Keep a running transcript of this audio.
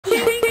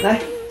来，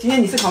今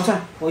天你吃烤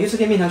串，我去吃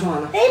根面条就好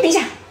了。哎，等一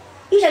下，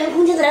又想用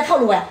空间子来套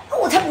路我，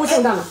我才不会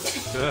上当呢。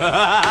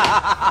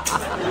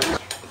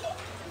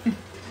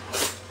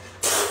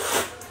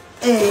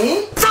哎，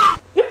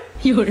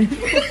有人，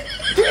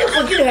这个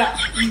好剧烈啊！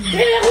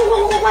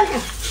快看！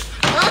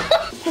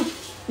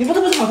你不是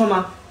烤串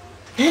吗？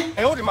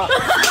哎呦我的妈！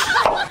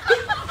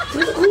怎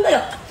么是空的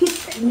呀？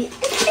你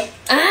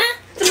啊？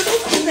怎么都是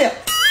空的呀？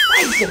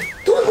哎呀，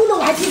都是空的，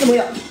我还吃什么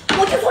呀？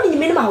我就说你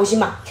没那么好心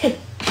嘛！哼，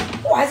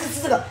我还是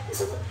吃这个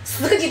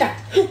，10个鸡蛋。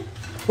哼，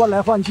换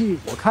来换去，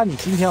我看你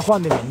今天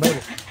换的明白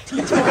不？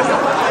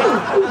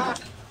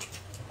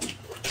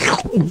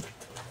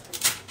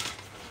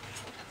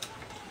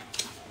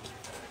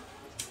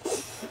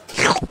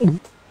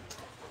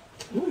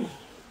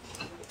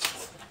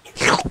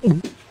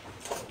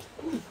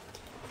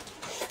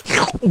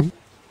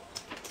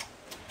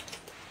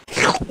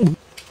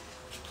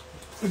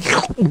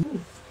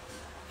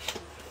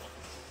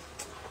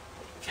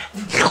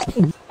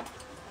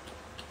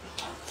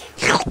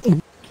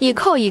一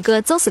口一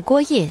个就是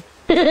过瘾。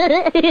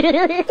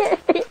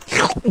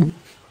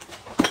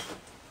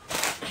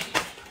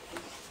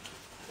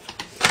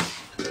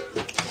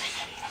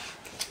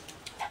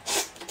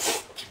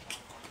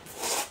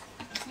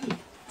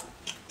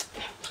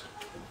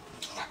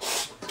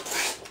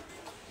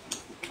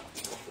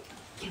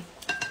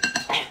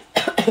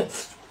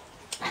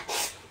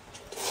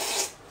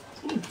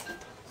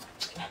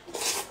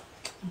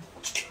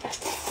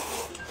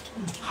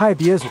还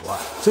别说，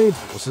这主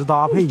食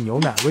搭配牛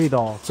奶味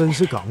道真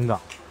是杠杠。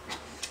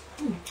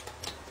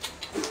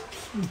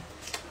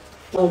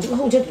哦，这个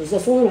厚切主食松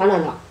松软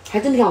软的，还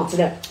真挺好吃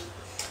的。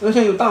而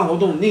且有大活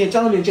动，那个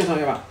家人们介绍一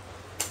下吧。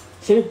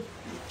行，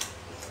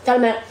家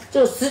人们，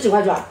这10几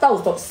块钱啊，到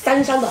手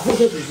3箱的厚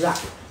切主食啊，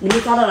你们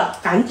抓到了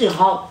赶紧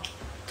薅。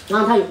然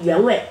后它有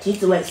原味、提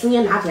子味、生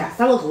腌拿铁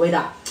3个口味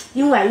的，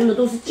另外用的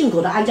都是进口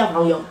的安佳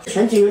黄油、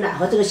全脂牛奶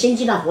和这个鲜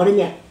鸡蛋和的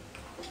面，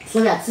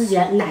所以啊，吃起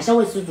来奶香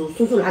味十足，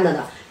松松软软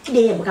的，一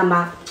点也不干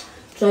巴，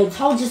所以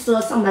超级适合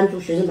上班族、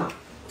学生党。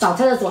早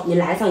餐的时候你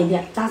来上一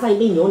片，搭上一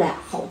杯牛奶，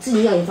好吃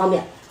营养又方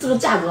便。这个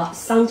价格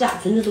商价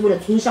纯粹是为了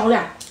冲销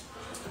量，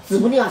指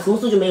不定啊什么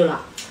时候就没有了。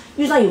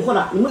遇上有货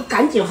了，你们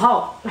赶紧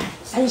薅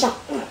，3箱。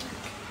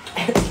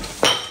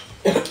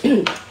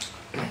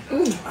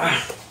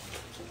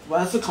我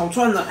要吃烤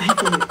串了。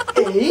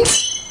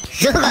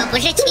如果不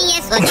是亲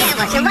眼所见，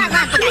我是万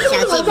万不敢相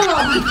信的。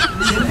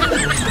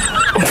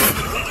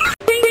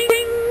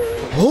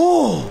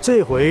哦，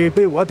这回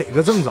被我逮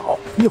个正着，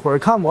一会儿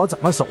看我怎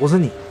么收拾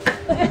你。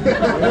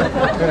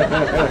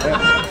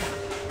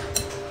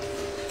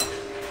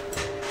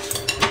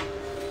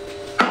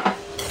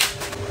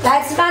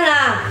来吃饭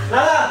啦！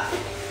来了，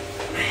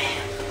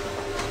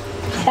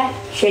来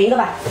选一个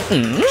吧。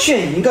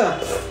选一个。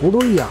不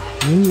对呀，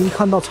明明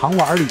看到长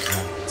碗里呢，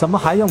怎么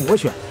还让我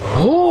选？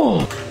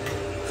哦，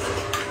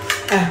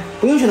哎，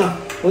不用选了，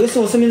我就吃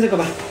我身边这个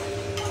吧。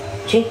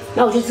行，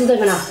那我去吃这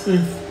个了。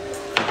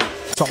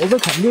手子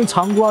肯定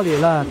藏锅里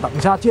了，等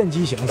下见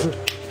机行事。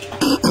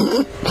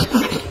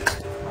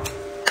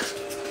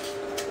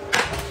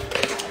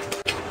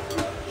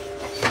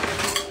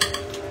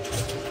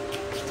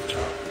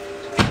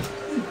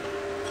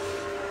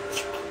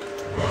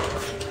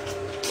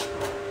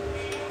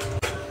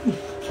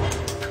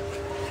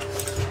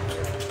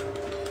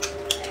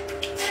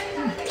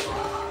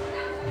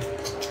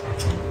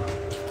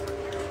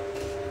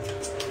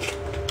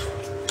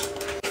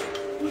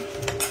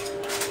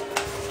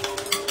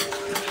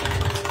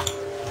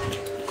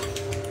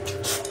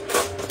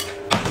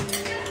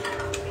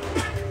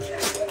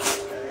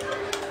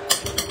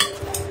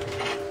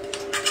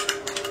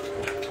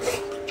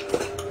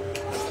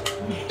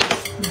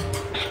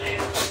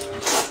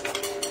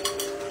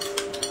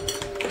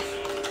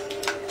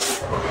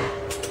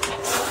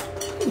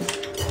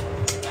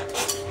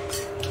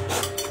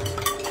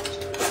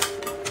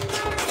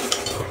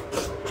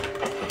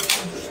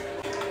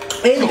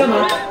哎，你干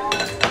嘛？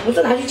我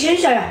这拿去切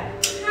一下呀。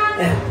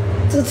哎，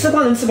这个吃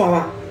饱能吃饱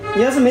吧？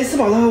你要是没吃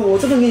饱的话，我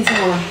这顿给你吃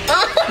好了。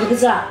你不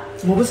吃啊？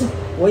怎么不吃？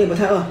我也不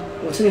太饿，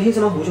我吃点黑芝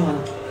麻糊就好了。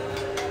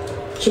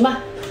行吧。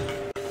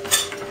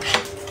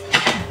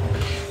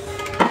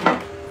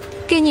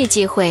给你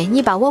机会，你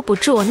把握不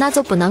住，那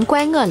就不能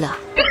怪我了。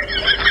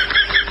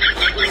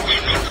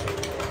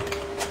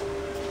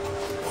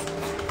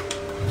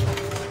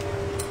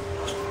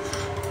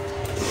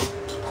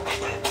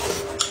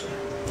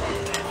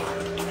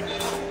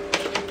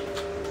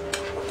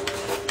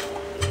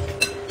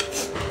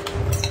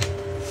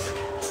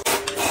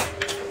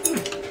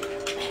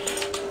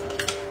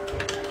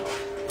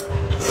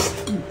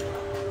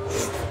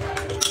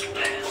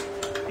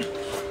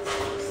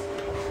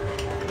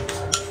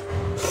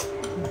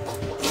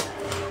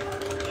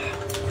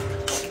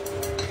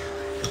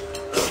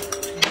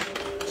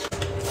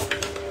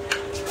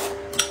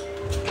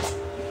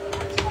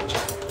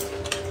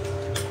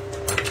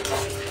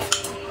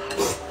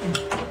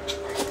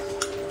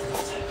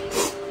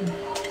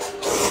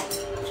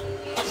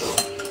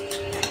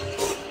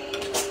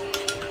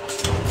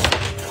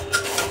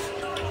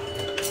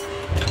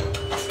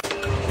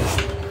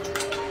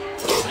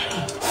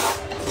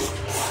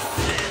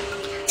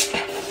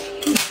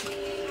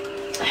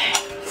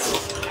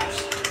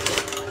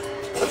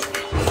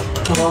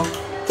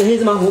这黑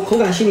芝麻糊口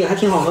感细腻，还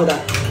挺好喝的。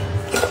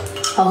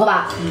好喝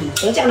吧？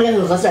这个酱料也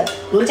很合适。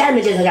我们家人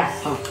们介绍一下。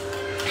好，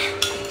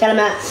家人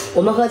们，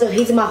我们喝这个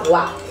黑芝麻糊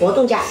啊，活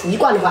动价1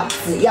罐的话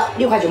只要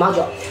6块9毛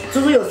9，足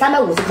足有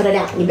350克的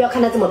量。你不要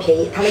看它这么便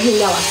宜，它的用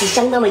料啊是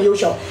相当的优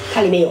秀，它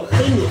里面有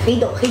黑米、黑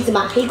豆、黑芝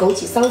麻、黑枸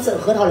杞、桑葚、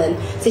核桃仁，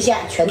这些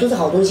全都是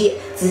好东西，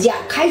直接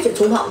开水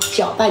冲泡，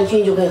搅拌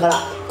均匀就可以喝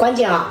了。关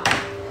键啊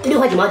，6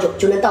块9毛9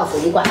就能到手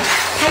1罐，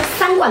开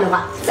3罐的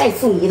话再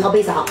送你1套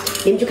杯勺，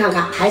你们去看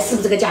看还是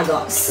不是这个价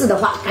格？是的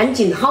话赶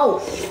紧薅。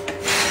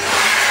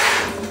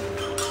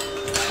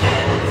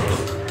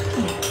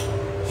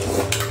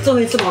这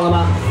回吃饱了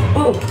吗？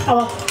好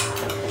了，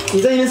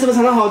你这里面是不是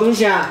藏了好东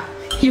西啊？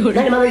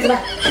那你慢慢吃吧。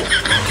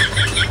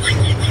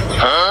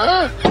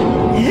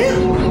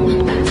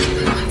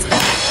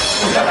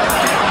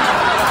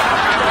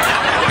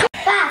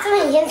爸，这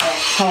个你先吃。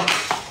好。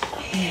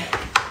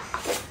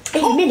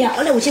哎，面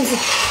条，来我先吃。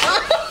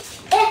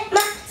哎，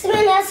妈，这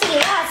面条是给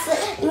爸吃，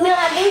你没有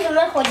给你准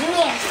备火鸡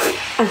面。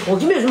哎，火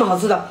鸡面有什么好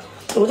吃的？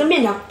我这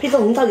面条配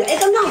上红烧鱼，哎，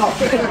刚刚好。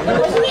火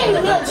鸡面里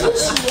面有惊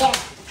喜。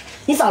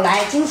你少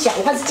来，惊喜啊！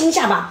我看是惊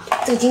吓吧。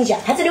这个惊喜啊，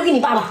还是留给你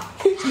爸吧。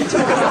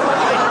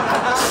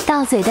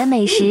到嘴的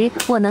美食，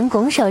我能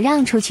拱手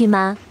让出去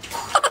吗？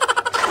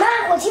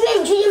妈，火鸡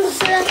面你确定不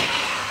吃？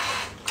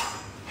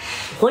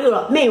火有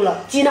了，面有了，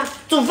鸡呢？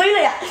煮飞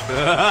了呀！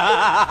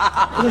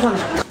这个算了，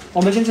我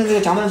们先吃这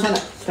个夹拌酸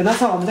奶，等它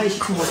吃好我们再一起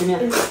吃火鸡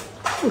面。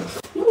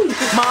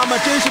妈妈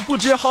真是不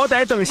知好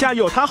歹，等下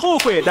有她后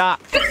悔的。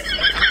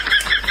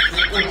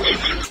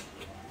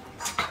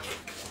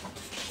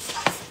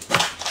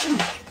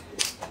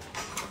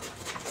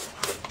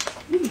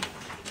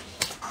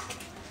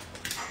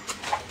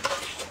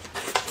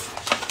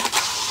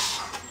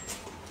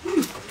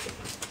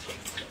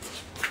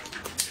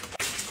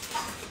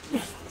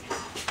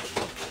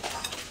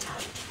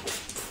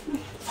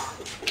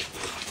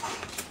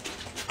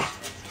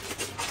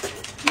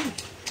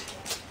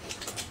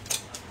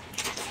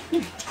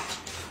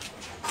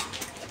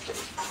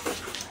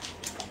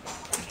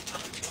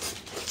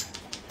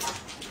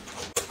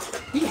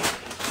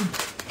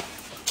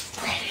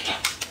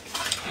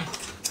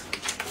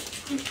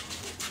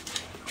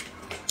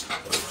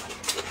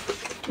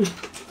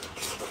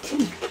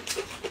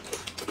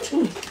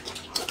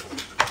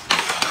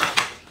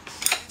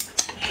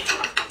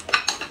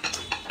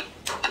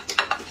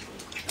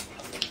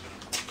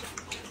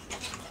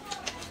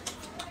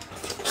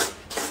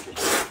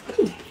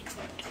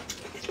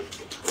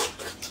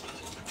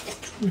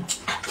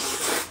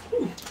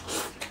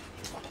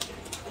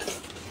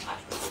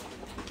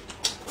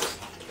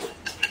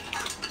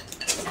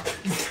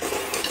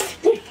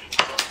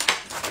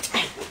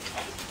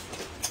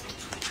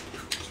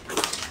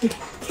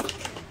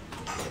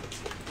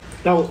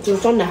然后这个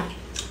酸奶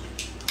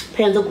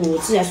配上这骨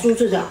吃起来酥酥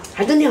脆脆，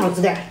还真挺好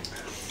吃的。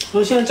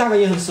现在价格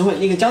也很实惠，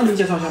你给家人们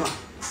介绍一下吧。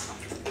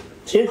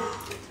行，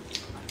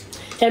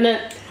家人们，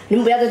你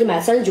们不要再去买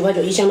39块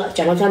9一箱的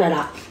搅拌酸奶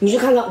了，你去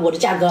看看我的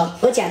价格，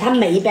而且它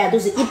每一杯都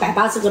是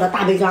180克的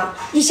大杯装，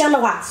一箱的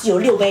话是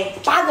有6杯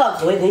，8个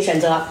口味可以选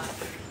择，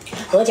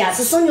而且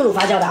是生牛乳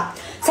发酵的，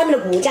上面的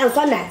果酱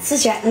酸奶吃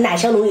起来奶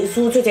香浓郁，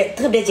酥酥脆脆，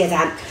特别解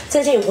馋。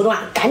趁现有活动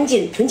啊，赶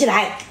紧囤起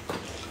来！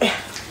哎呀，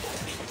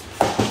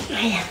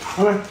哎呀，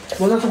好了，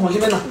我那吃火鸡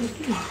面了。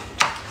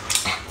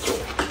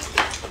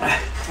哎，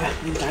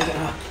你夹一点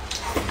啊。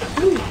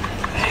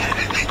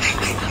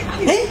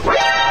哎，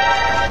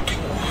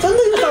真的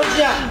有烧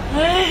鸡啊！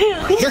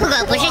如果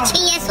不是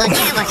亲眼所见，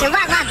我是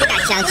万万不敢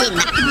相信的。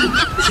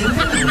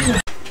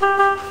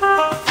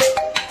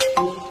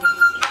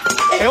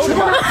哎呦我的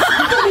妈！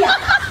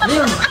没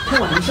有，开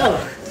玩笑了，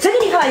真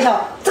跟你开玩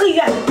笑，这个鱼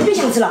啊，你别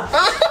想吃了。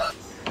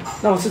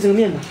那我吃这个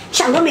面吧。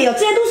想都没有，这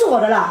些都是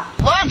我的了。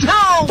我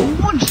操，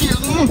无情！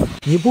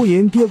你不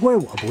仁，别怪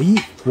我不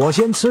义。我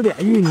先吃点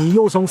芋泥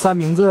肉松三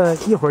明治，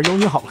一会儿有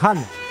你好看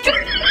的。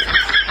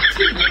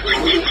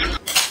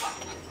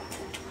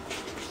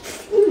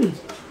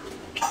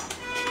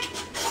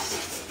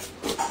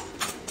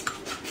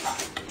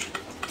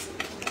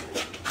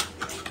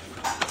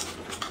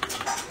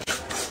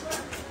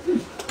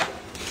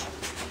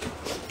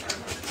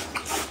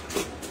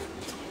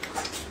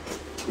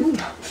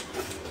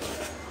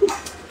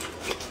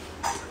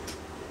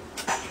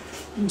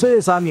这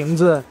三明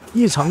治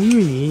一层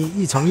芋泥，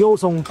一层肉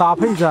松，搭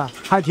配着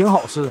还挺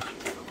好吃。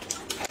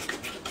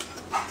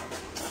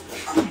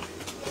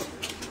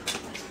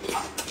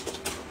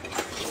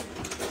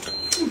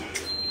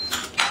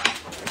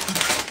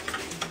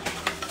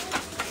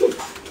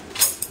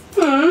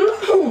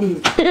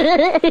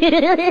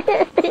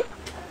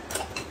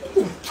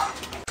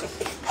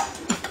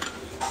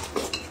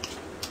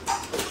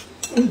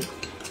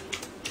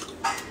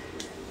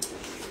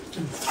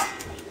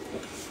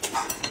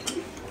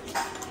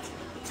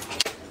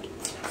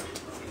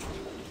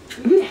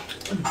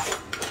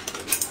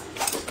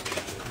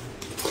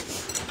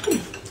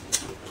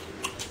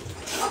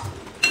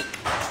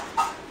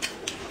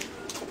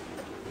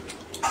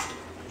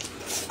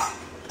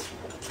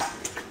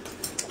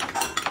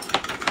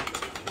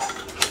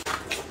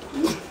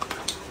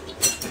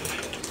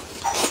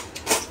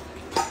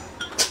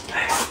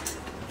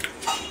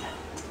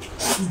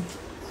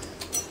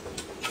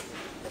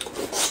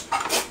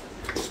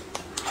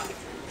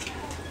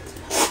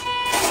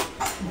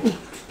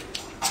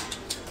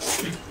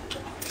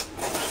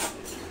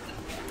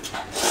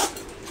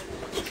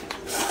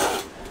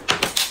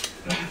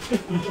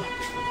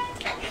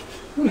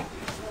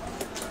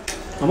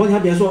老婆，你还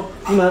别说，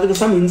你买的这个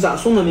三明治啊，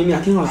松软绵绵，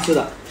还挺好吃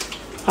的。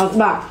好吃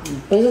吧？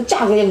但是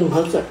价格也很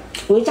合适。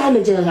我给家人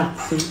们介绍下。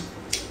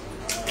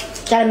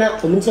家人们，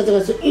我们吃这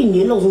个是芋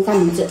泥肉松三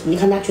明治，你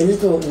看它全是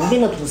这种无边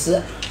的吐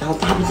司，然后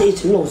搭配这一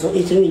层肉松，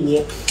一层芋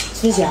泥，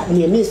吃起来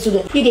绵密湿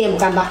润，一点也不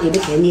干巴，也不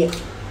甜腻。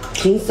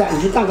平时啊，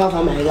你去蛋糕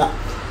房买一个，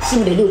是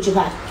不是得6、7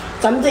块？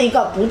咱们这一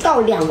个不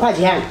到2块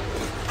钱。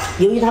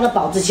由于它的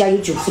保质期有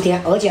90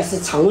天，而且是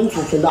常温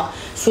储存的，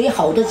所以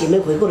好多姐妹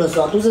回购的时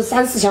候都是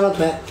3、4箱的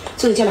囤。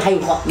这里现在还有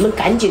货，我们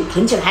赶紧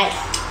囤起来。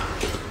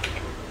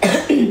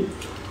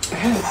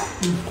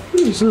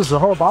是时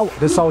候把我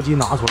的烧鸡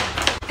拿出来。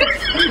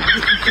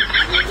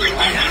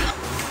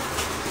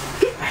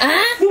啊！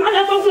你拿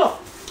来包子。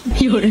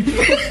有人。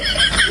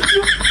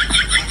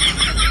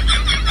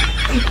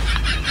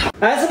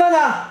来吃饭的。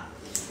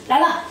来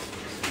了。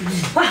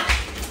哇，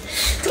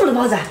这么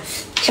多包子，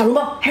小笼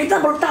包还是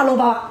大笼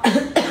包啊？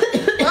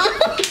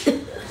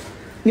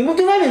你们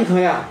对外面可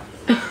以啊。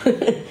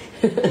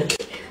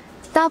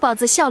大包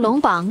子、小笼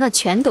包我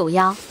全都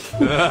要。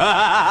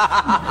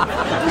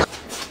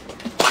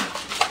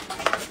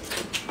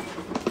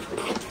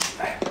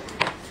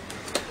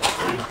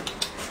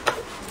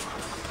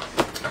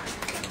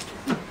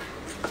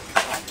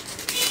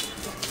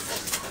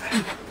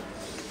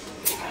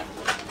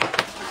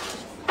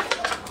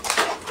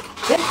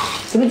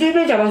怎么就一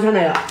杯搅拌酸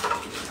奶了？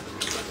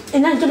哎，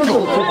那你这杯给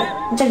我喝，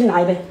你再去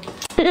拿一杯。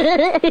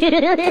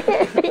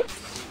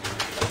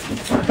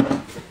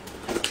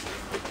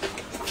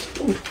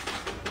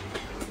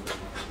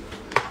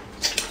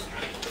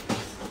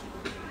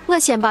我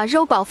先把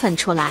肉包分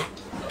出来。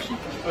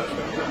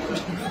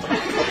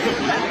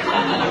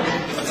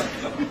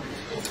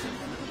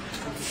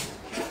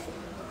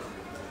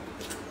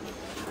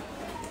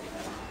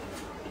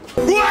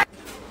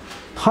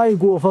太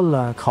过分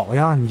了，烤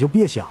鸭你就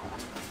别想了。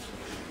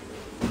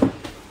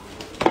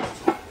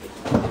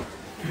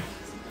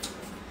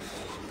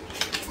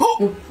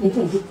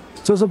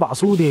这是把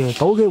输的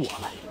都给我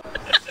了。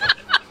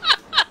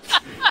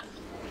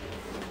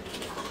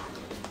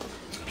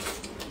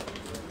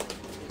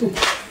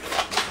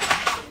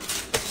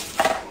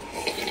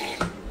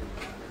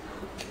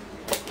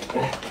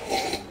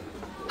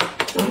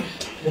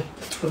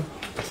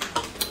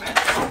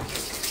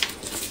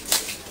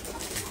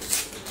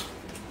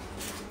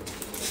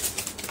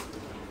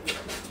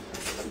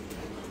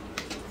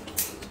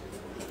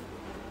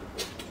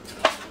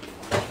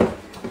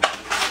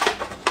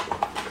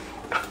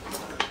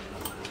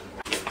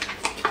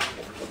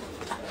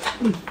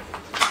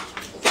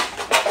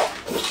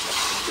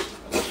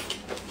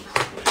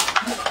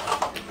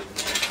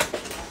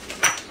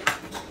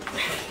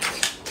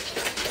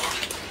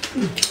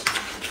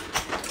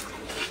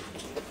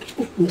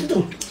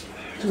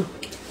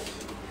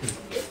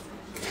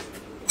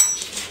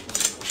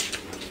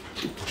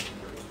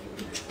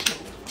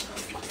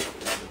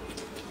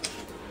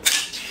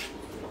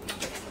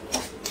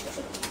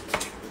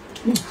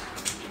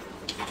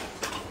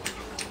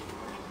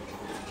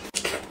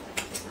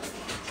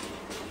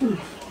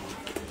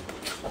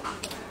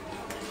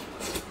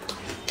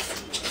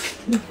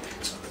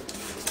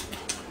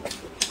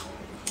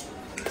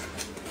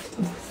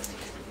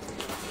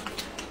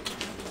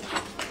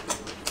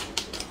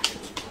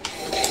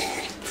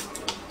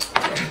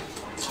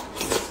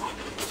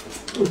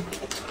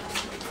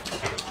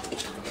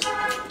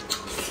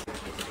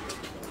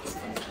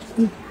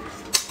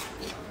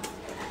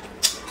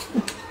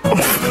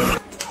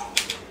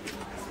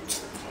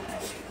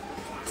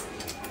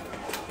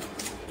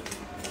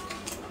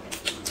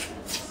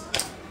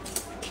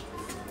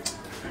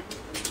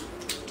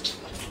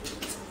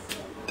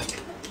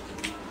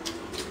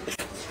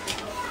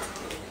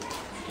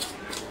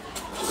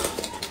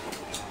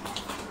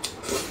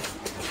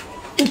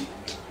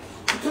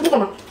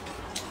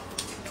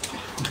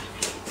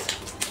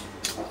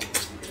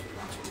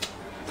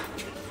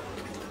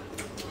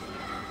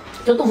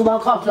这豆腐包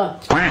可好吃了。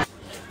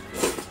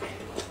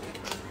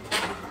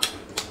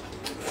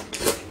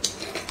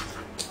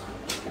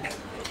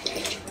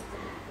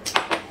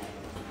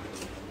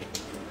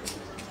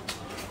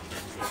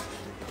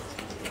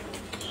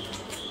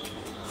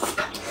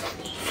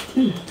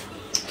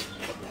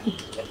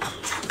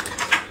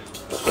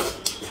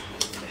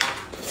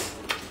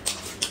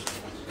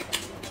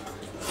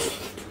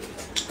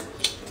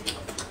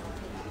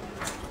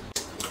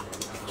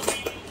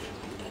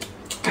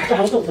这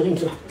还有豆腐，你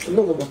吃吧，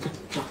豆腐我吃。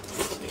好。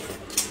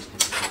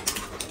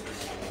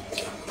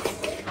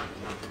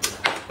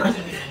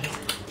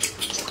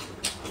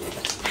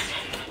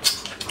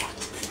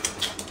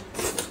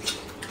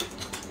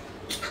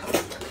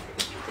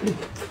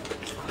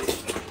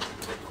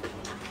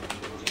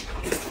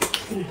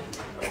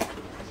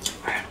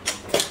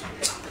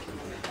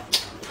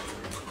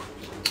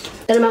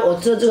家人们，我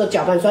吃这个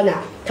搅拌酸奶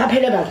它配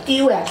料表第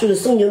一位啊就是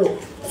生牛乳，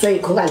所以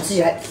口感吃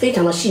起来非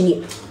常的细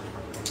腻。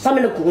上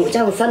面的谷物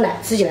加上酸奶，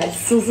吃起来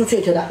酥酥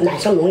脆脆的，奶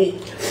香浓郁。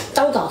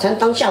当早餐、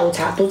当下午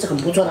茶都是很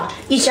不错的。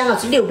一箱啊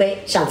是6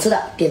杯，想吃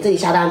的点这里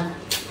下单。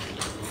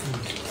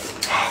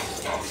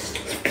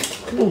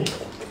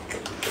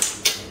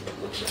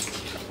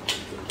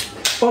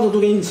包子都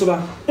给你吃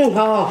吧。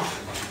好好。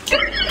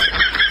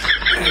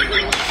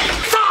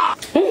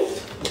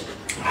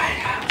哎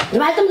呀，你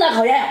们还这么大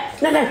口烟？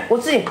来，我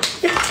自己。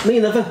没你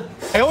的份。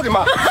哎呦我的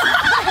妈！